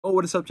Oh,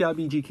 what is up, y'all?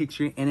 BG Kicks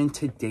here, and in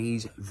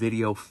today's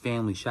video,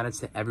 family, shout outs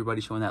to everybody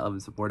showing that love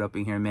and support up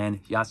in here, man.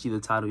 Y'all see the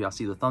title, y'all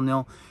see the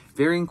thumbnail.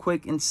 Very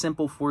quick and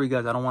simple for you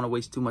guys. I don't want to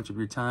waste too much of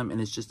your time,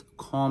 and it's just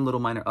calm little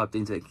minor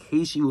updates in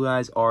case you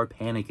guys are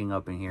panicking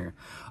up in here.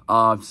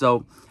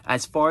 So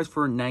as far as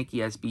for Nike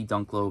SB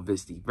Dunk Low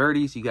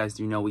Verdy, so you guys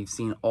do know we've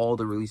seen all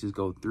the releases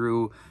go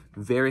through.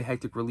 Very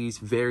hectic release,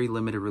 very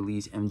limited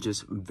release, and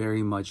just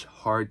very much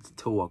hard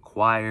to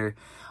acquire.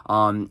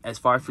 As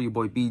far as for your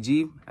boy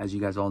BG, as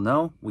you guys all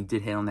know, we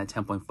did hit on that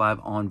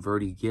 10.5 on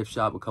Verdy gift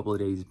shop a couple of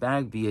days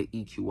back via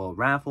EQL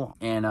raffle.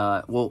 And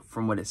well,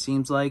 from what it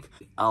seems like,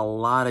 a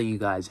lot of you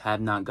guys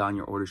have not gotten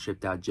your order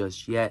shipped out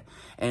just yet.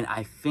 And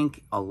I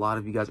think a lot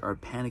of you guys are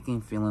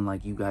panicking, feeling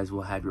like you guys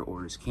will have your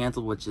orders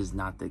canceled, which is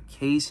not the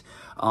case.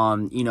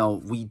 You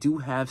know, we do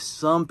have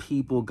some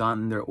people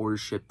gotten their orders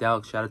shipped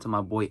out. Shout out to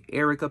my boy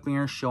Eric up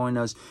here showing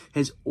us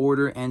his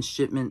order and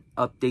shipment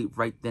update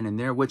right then and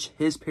there, which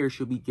his pair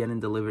should be getting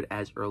delivered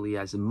as early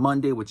as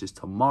Monday, which is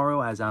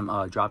tomorrow as I'm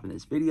dropping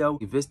this video.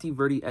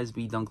 Verdy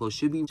SB Dunk Low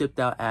should be shipped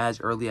out as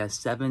early as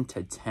 7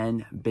 to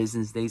 10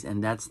 business days,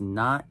 and that's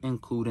not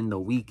including the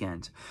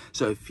weekend.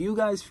 So if you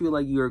guys feel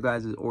like your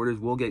guys' orders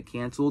will get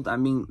canceled, I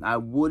mean, I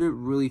wouldn't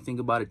really think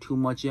about it too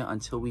much yet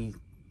until we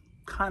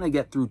kind of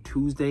get through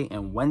Tuesday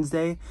and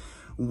Wednesday.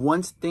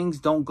 Once things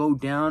don't go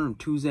down on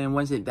Tuesday and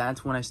Wednesday,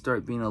 that's when I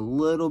start being a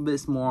little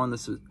bit more on the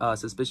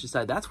suspicious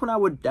side. That's when I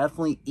would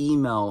definitely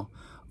email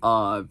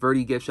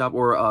Verdy gift shop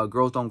or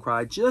Girls Don't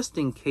Cry, just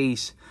in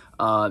case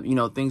you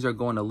know, things are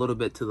going a little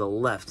bit to the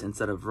left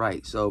instead of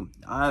right. So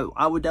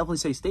I would definitely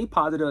say stay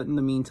positive in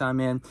the meantime,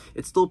 man.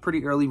 It's still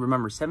pretty early.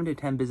 Remember, 7 to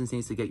 10 business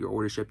days to get your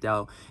order shipped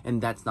out,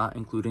 and that's not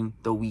including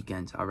the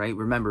weekend. All right,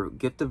 remember,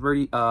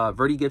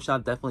 Verdy gift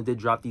shop definitely did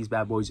drop these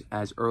bad boys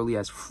as early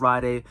as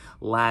Friday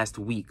last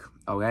week.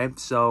 Okay,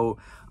 so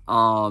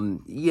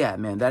yeah,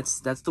 man, that's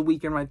the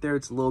weekend right there.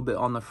 It's a little bit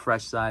on the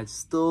fresh side.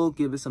 Still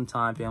give it some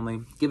time,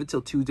 family. Give it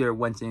till Tuesday or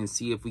Wednesday and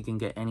see if we can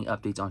get any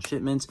updates on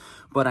shipments.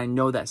 But I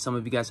know that some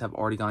of you guys have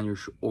already gotten your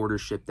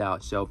orders shipped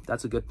out, so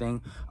that's a good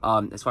thing.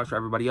 As far as for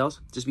everybody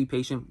else, just be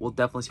patient. We'll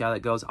definitely see how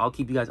that goes. I'll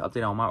keep you guys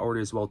updated on my order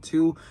as well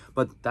too.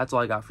 But that's all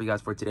I got for you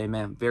guys for today,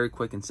 man. Very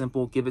quick and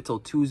simple. Give it till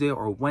Tuesday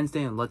or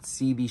Wednesday and let's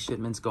see these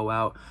shipments go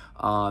out.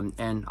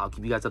 And I'll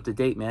keep you guys up to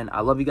date, man.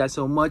 I love you guys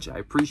so much. I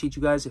appreciate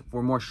you guys.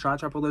 For more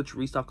shot drop alerts,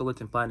 restock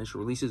alerts, and flat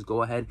initial releases,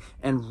 go ahead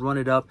and run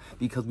it up,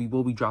 because we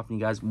will be dropping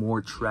you guys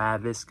more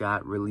Travis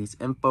Scott release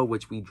info,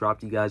 which we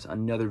dropped you guys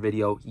another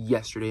video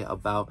yesterday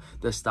about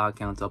the stock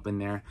counts up in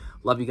there.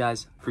 Love you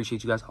guys.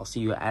 Appreciate you guys. I'll see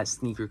you at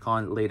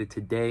SneakerCon later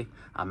today.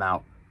 I'm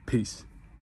out. Peace.